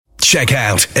Check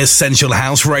out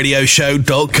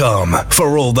EssentialHouseRadioshow.com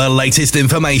for all the latest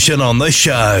information on the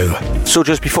show. So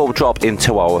just before we drop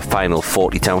into our final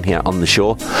 40 down here on the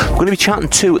show, we're going to be chatting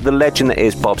to the legend that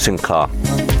is Bob Sinclar.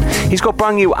 He's got a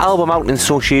brand new album out in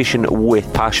association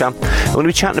with Pasha. We're going to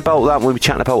be chatting about that. We'll be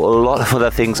chatting about a lot of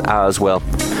other things as well.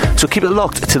 So keep it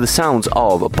locked to the sounds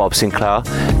of Bob Sinclar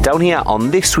down here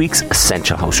on this week's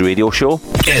Essential House Radio Show.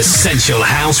 Essential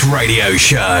House Radio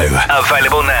Show.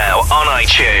 Available now on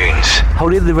iTunes. How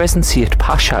did the residency at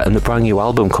Pasha and the brand new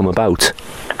album come about?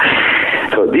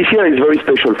 So this year is very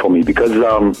special for me because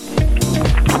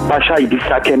Pasha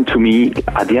Ibiza came to me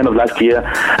at the end of last year,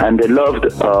 and they loved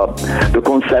the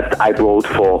concept I brought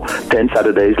for 10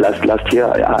 Saturdays last year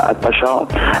at Pasha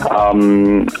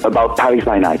about Paris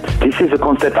by Night. This is a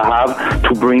concept I have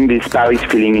to bring this Paris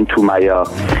feeling into my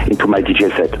DJ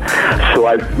set. So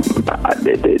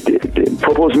they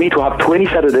proposed me to have 20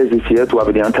 Saturdays this year, to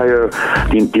have the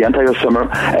entire summer,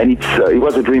 and it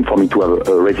was a dream for me to have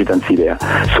a residency there.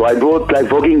 So I brought like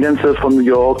voguing dancers from New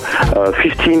York,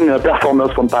 15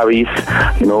 performers from Paris,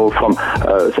 from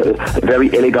very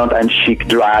elegant and chic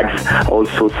drags,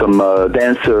 also some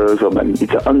dancers.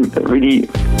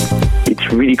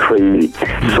 It's really crazy.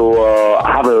 So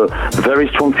I have a very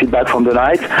strong feedback from the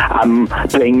night. I'm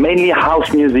playing mainly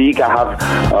house music. I have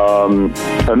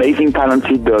amazing,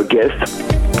 talented guests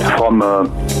from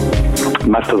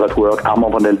Masters at Work,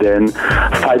 Armand Van Elden,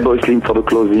 Five Boys Slim for the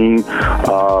closing.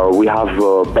 We have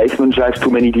Basement Jacks, too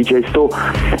many DJs. So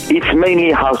it's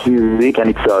mainly house music, and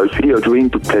it's really a dream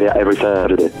to play there every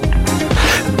Saturday.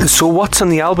 So what's on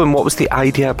the album? What was the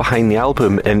idea behind the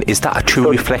album? And is that a true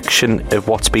reflection of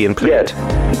what's being played?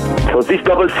 Yeah. So this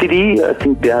double CD, I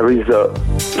think there is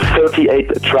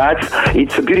 38 tracks.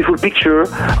 It's a beautiful picture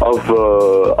of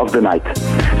the night.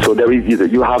 So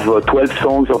you have 12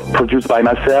 songs produced by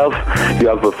myself. You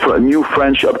have a new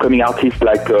French upcoming artist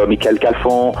like Michael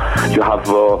Calfon. You have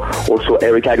also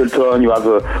Eric Hagelton. You have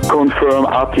a confirmed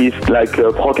artist like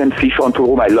Proc and Fish on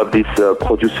Tour. I love these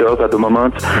producers at the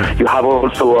moment. You have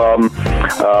also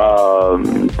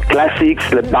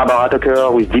classics like Barbara Tucker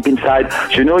with Deep Inside.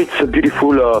 It's a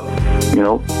beautiful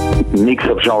mix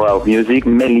of genre of music,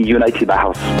 mainly united by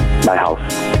house.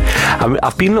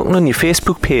 I've been looking on your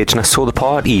Facebook page and I saw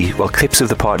clips of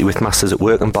the party with Masters at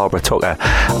Work and Barbara Tucker.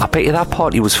 I bet you that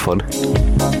party was fun.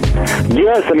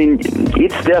 Yes,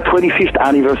 it's their 25th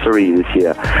anniversary this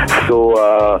year. So,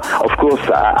 of course,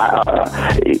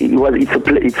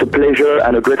 it's a pleasure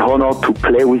and a great honor to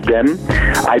play with them.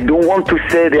 I don't want to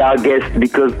say they are guests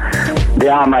because they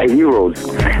are my heroes.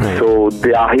 Right. So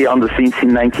they are here on the scene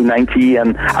since 1990,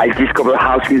 and I discovered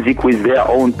house music with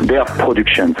their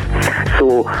productions.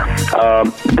 So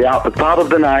they are a part of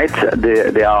the night.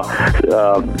 They are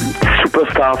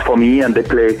superstars for me, and they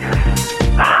play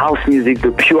house music,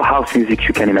 the pure house music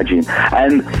you can imagine.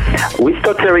 And with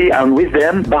Tottery and with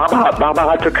them,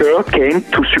 Barbara Tucker came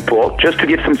to support, just to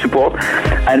give some support.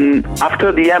 And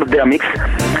after the end of their mix,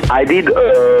 I did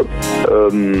a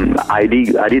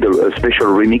special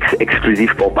remix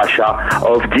exclusive for Pasha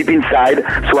of Deep Inside.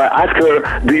 So I asked her,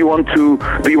 do you want to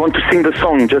sing the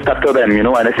song just after them? And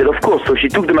I said, of course. So she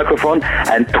took the microphone,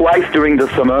 and twice during the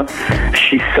summer,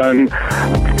 she sang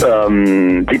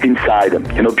Deep Inside.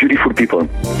 Beautiful people.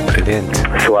 Brilliant.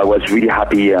 So I was really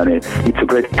happy, and it's a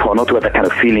great honor to have that kind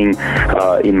of feeling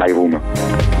in my room.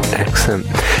 Excellent.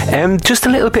 Just a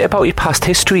little bit about your past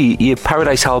history. Your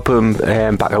Paradise album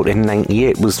back out in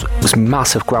 '98 was a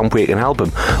massive, groundbreaking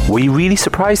album. Were you really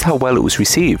surprised how well it was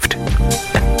received?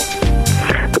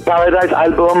 The Paradise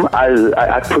album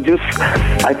I produced,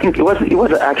 I think it was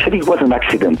an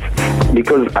accident,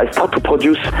 because I started to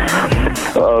produce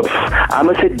I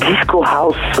must say disco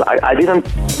house. I didn't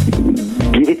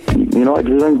give it, I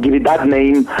didn't give it that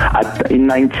name in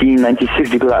 1996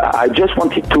 because I just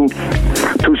wanted to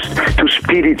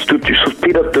speed it, to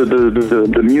speed up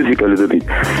the music a little bit.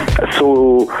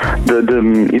 So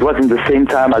it was in the same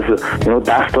time as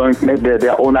Daft Punk made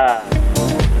their own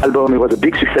album. It was a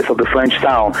big success of the French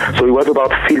sound, so it was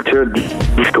about filtered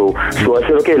disco. So I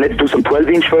said, okay, let's do some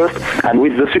 12-inch first, and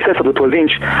with the success of the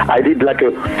 12-inch, I did like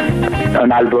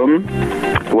an album.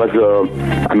 It was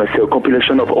I must say a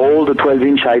compilation of all the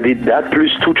 12-inch I did that,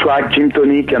 plus 2 tracks, Gin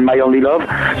Tonic and My Only Love.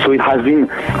 So it has been,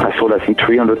 I sold I think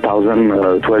 300,000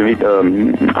 12-inch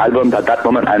albums at that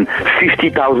moment, and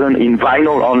 50,000 in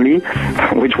vinyl only,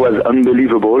 which was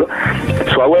unbelievable.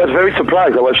 So I was very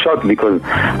surprised. I was shocked because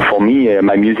for me,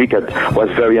 my music was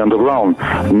very underground.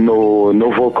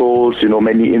 No vocals,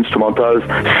 many instrumentals,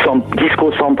 some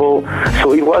disco sample.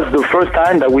 So it was the first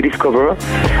time that we discovered.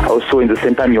 Also, in the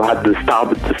same time, you had the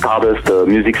the Stardust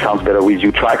Music Sounds Better With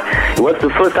You track. It was the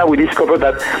first time we discovered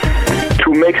that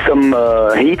to make some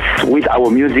hits with our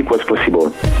music was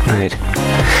possible. Right.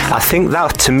 I think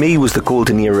that to me was the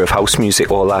golden era of house music,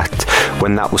 all that,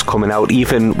 when that was coming out,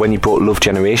 even when you brought Love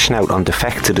Generation out on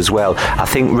Defected as well. I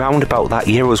think round about that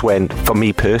year was when, for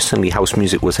me personally, house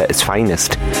music was at its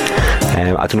finest.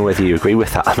 I don't know whether you agree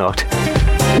with that or not.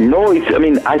 No,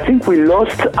 I think we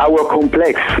lost our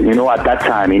complex, at that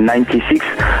time. In 96,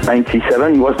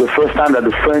 97, it was the first time that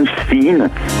the French scene, I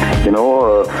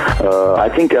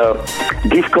think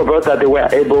discovered that they were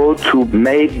able to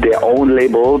make their own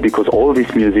label, because all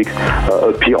this music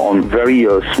appear on very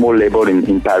small label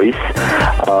in Paris.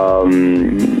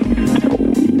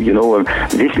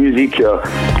 This music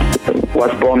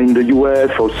was born in the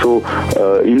US, also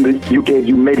in the UK.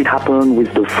 You made it happen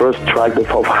with the first track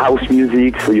of house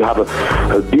music, so you have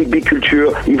a big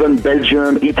culture. Even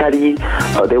Belgium, Italy,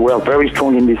 they were very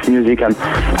strong in this music, and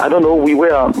I don't know, we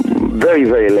were very,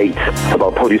 very late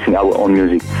about producing our own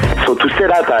music. So to say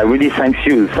that, I really thank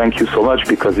you so much,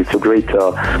 because it's a great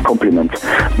compliment.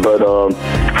 But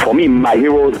for me, my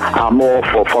heroes are more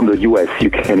from the US, you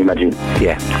can imagine.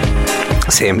 Yeah,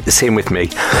 same with me.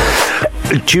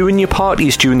 During your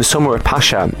parties during the summer at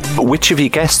Pasha, which of your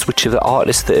guests, which of the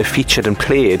artists that have featured and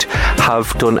played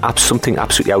have done something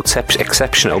absolutely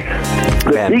exceptional?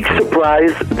 The big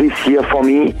surprise this year for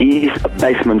me is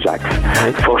Basement Jaxx.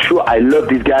 Right. For sure, I love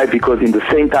this guy because in the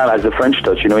same time as the French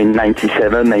Touch, in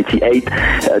 97, 98,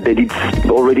 they did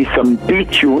already some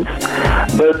big tunes,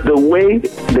 but the way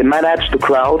they managed the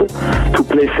crowd to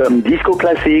play some disco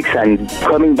classics and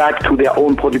coming back to their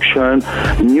own production,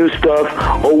 new stuff,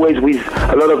 always with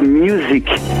a lot of music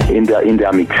in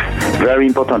their mix. Very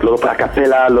important. A lot of a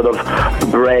cappella, a lot of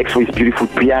breaks with beautiful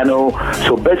piano.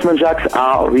 So Basement Jaxx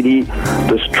are really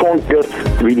the strongest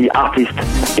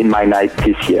artists in my night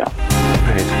this year.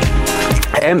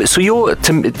 Right. So your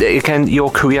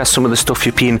career, some of the stuff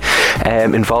you've been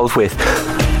involved with.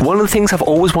 One of the things I've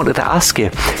always wanted to ask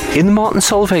you, in the Martin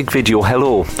Solveig video,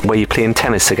 Hello, where you're playing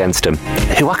tennis against him,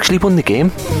 who actually won the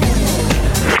game?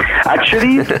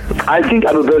 Actually, I think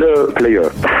I'm a better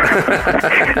player.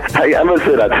 I must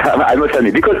say that. I must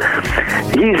admit, because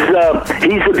he's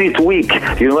a bit weak.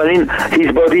 You know what I mean?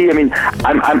 His body. I'm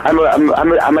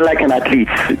like an athlete.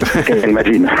 You can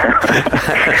imagine.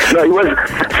 No, it was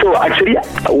so. Actually,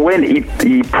 when he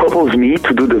proposed me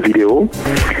to do the video,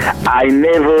 I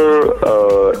never.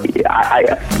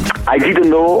 I didn't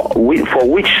know for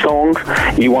which song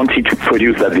he wanted to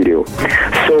produce that video.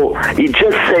 So he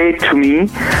just said to me,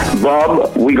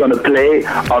 Bob, we're going to play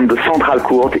on the Central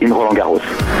Court in Roland Garros.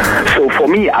 So for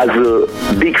me, as a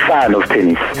big fan of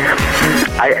tennis,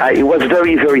 it was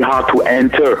very, very hard to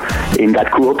enter in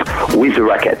that court with a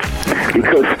racket.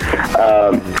 Because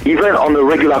even on a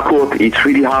regular court, it's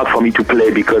really hard for me to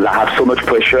play because I have so much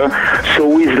pressure. So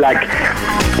with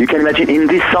you can imagine, in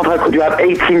this Central Court, you have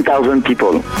 18,000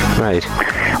 people. Right.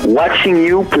 Watching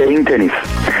you playing tennis.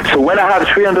 So when I have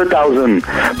 300,000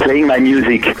 playing my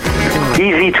music,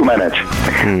 easy to manage.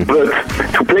 But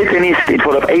to play tennis in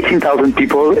front of 18,000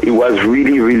 people, it was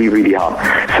really, really, really hard.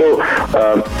 So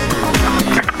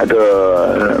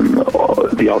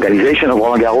the organization of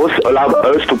Roland Garros allowed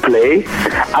us to play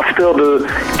after the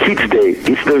Kids Day.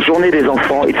 It's the Journée des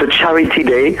Enfants. It's a charity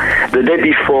day, the day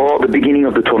before the beginning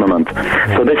of the tournament.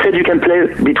 So they said you can play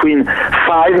between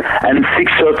 5 and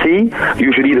 6:30.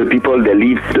 Usually the people, they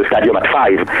leave the stadium at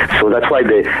 5. So that's why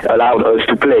they allowed us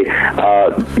to play.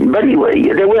 But anyway,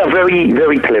 they were very,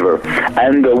 very clever.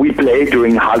 And we played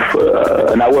during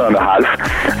an hour and a half.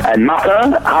 And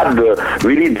Martin had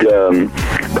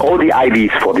all the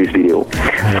ideas for this video.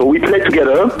 So we played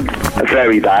together,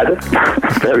 very bad,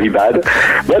 very bad.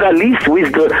 But at least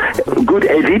with the good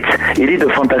edit, he did a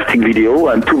fantastic video,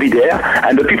 and to be there.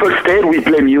 And the people stayed, we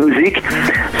play music.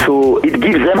 So it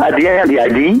gives them at the end the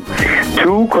idea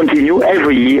to continue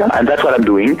every year, and that's what I'm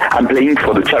doing. I'm playing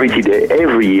for the charity day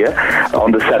every year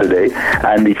on the Saturday,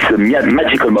 and it's a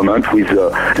magical moment with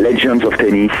legends of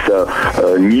tennis,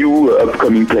 new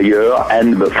upcoming player,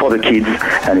 and for the kids,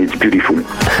 and it's beautiful.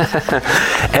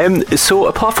 So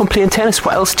apart from playing tennis,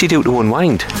 what else do you do to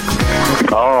unwind?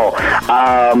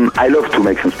 I love to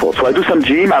make some sports. So I do some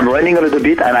gym, I'm running a little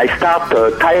bit, and I start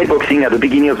Thai boxing at the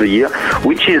beginning of the year,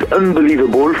 which is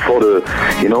unbelievable for the,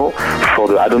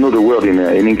 I don't know the word in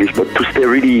English, but to stay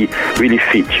really, really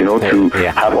fit, to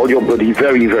have all your body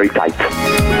very, very tight.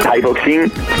 Thai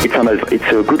boxing,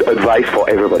 it's a good advice for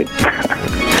everybody.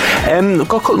 I've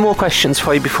got a couple more questions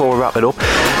for you before we wrap it up.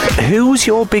 Who was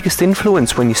your biggest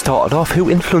influence when you started off? Who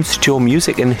influenced your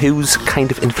music, and who's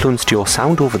kind of influenced your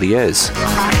sound over the years?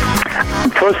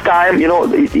 first time, it was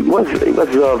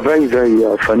very,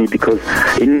 very funny because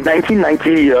in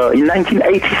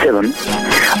 1987,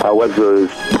 I was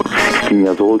 17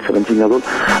 years old.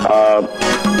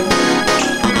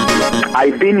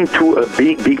 I've been into a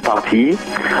big party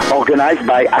organized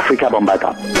by Africa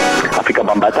Bambaataa. Africa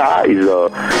Bambaataa is a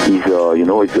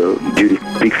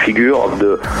big figure of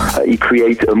he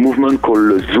created a movement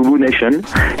called Zulu Nation,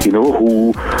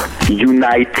 who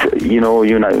unite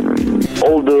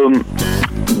all the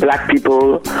black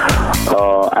people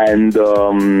and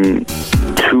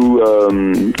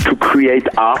to create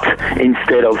art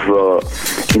instead of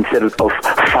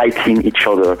fighting each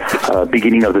other,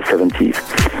 beginning of the 70s.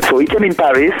 So he came in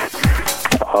Paris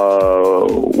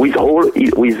with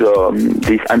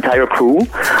this entire crew,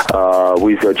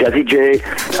 with Jazzy J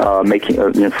making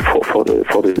for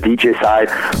the DJ side,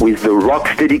 with the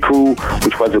Rocksteady crew,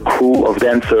 which was a crew of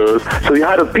dancers. So you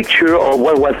had a picture of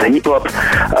what was hip hop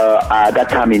at that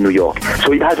time in New York.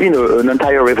 So it has been an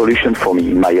entire revolution for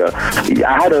me. I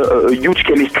had a huge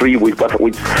chemistry with what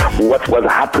was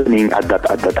happening at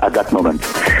that moment.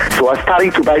 So I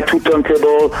started to buy 2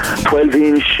 turntable,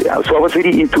 12-inch. So I was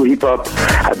really into hip hop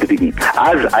at the beginning.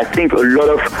 As I think a lot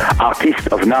of artists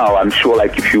of now, I'm sure,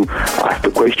 like if you ask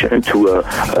the question to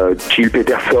Jill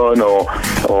Peterson or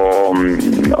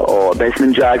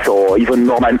Basement Jaxx or even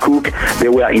Norman Cook, they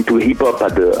were into hip hop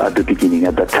at the beginning,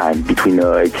 at that time, between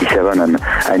 87 and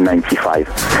 95.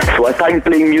 So I started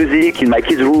playing music in my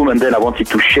kids' room, and then I wanted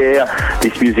to share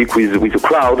this music with the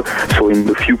crowd. So in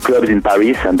the few clubs in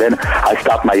Paris, and then I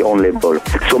start my own label.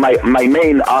 So my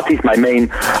main artist, my main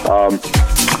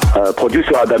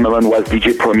producer at that moment was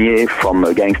DJ Premier from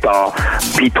Gangstar,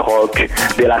 Pete Rock,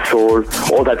 De La Soul,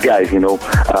 all that guys,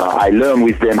 I learned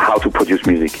with them how to produce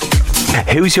music.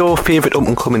 Who's your favourite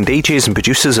up-and-coming DJs and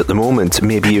producers at the moment?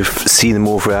 Maybe you've seen them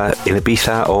over in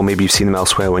Ibiza, or maybe you've seen them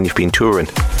elsewhere when you've been touring.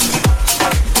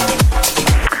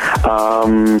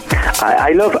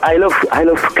 I love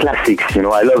classics.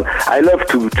 I love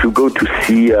to go to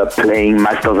see playing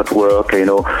Masters at Work.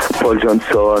 Paul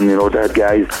Johnson. That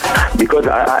guys, because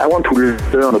I want to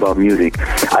learn about music.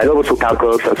 I love also Carl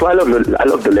Cox. So I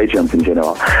love the legends in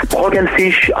general. Prog and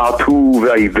Fish are two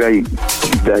very, very,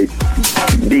 very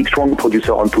big, strong producers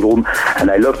on Toulon,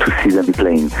 and I love to see them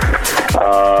playing.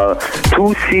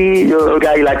 To see a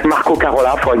guy like Marco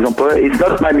Carola, for example, it's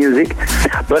not my music,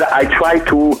 but I try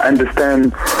to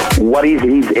understand what is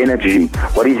his energy,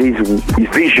 what is his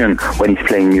vision when he's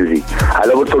playing music. I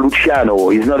love also Luciano.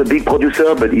 He's not a big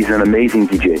producer, but he's an amazing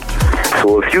DJ.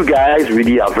 So a few guys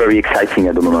really are very exciting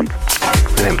at the moment.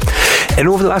 And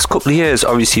over the last couple of years,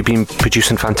 obviously you've been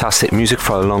producing fantastic music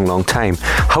for a long, long time.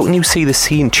 How can you see the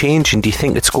scene changing? Do you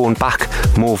think it's going back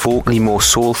more vocally, more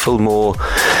soulful, more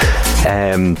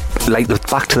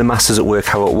back to the Masters at Work,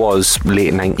 how it was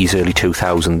late 90s, early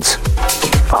 2000s?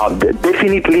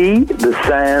 Definitely the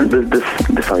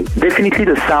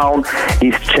sound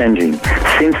is changing.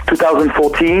 Since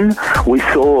 2014, we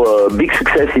saw a big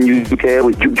success in UK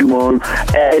with Duke Dumont,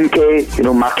 MK.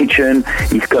 Mark Kitchen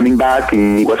is coming back.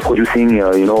 He was producing,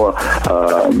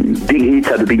 big hits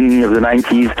at the beginning of the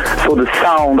 90s. So the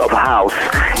sound of house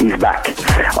is back.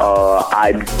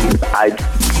 I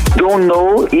don't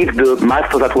know if the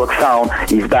Masters at Work sound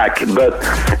is back, but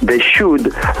they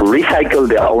should recycle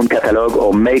their own catalog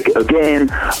or make again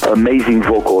amazing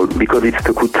vocal, because it's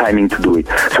the good timing to do it.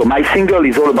 So my single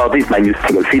is all about this. My new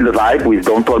single, Feel the Vibe, with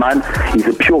Don Tolman, is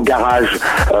a pure garage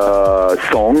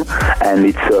song, and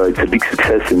it's a big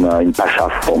success in Pasha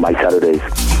for my Saturdays.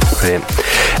 Brilliant.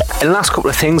 And last couple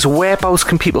of things, whereabouts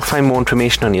can people find more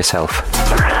information on yourself?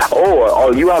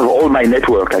 Oh, you have all my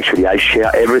network, actually. I share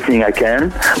everything I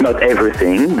can. Not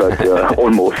everything, but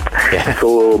almost. Yeah.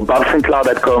 So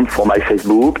BobSinclar.com for my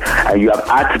Facebook, and you have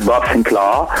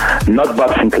 @BobSinclar, not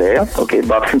Bob Sinclair, okay,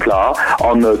 Bob Sinclar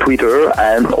on Twitter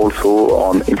and also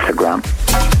on Instagram.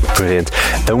 Brilliant.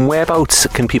 And whereabouts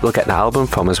can people get the album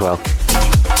from as well?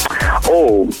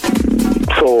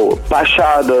 So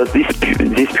Pasha, this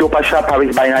Pure Pasha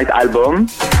Paris by Night album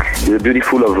is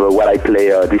beautiful of what I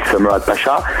play this summer at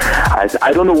Pasha.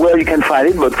 I don't know where you can find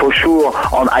it, but for sure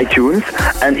on iTunes.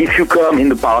 And if you come in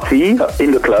the party,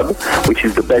 in the club, which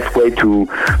is the best way to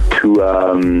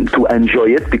enjoy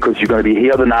it, because you're going to be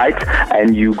here the night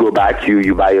and you go back,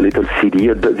 you buy a little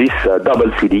CD, this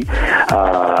double CD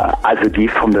as a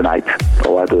gift from the night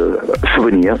or as a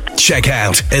souvenir. Check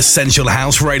out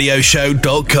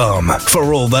EssentialHouseRadioshow.com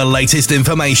for all the latest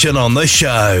information on the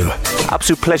show.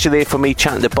 Absolute pleasure there for me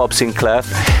chatting to Bob Sinclar.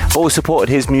 I've always supported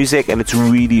his music, and it's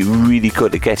really, really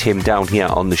good to get him down here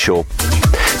on the show.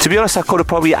 To be honest, I could have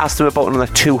probably asked him about another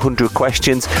 200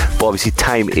 questions, but obviously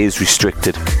time is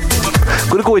restricted.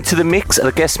 going to go into the mix,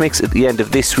 the guest mix at the end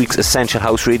of this week's Essential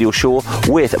House Radio Show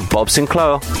with Bob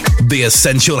Sinclar. The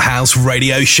Essential House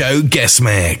Radio Show guest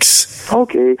mix.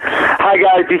 Okay. Hi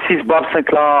guys, this is Bob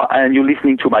Sinclar, and you're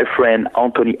listening to my friend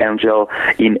Anthony Angel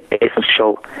in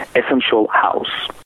Essential House.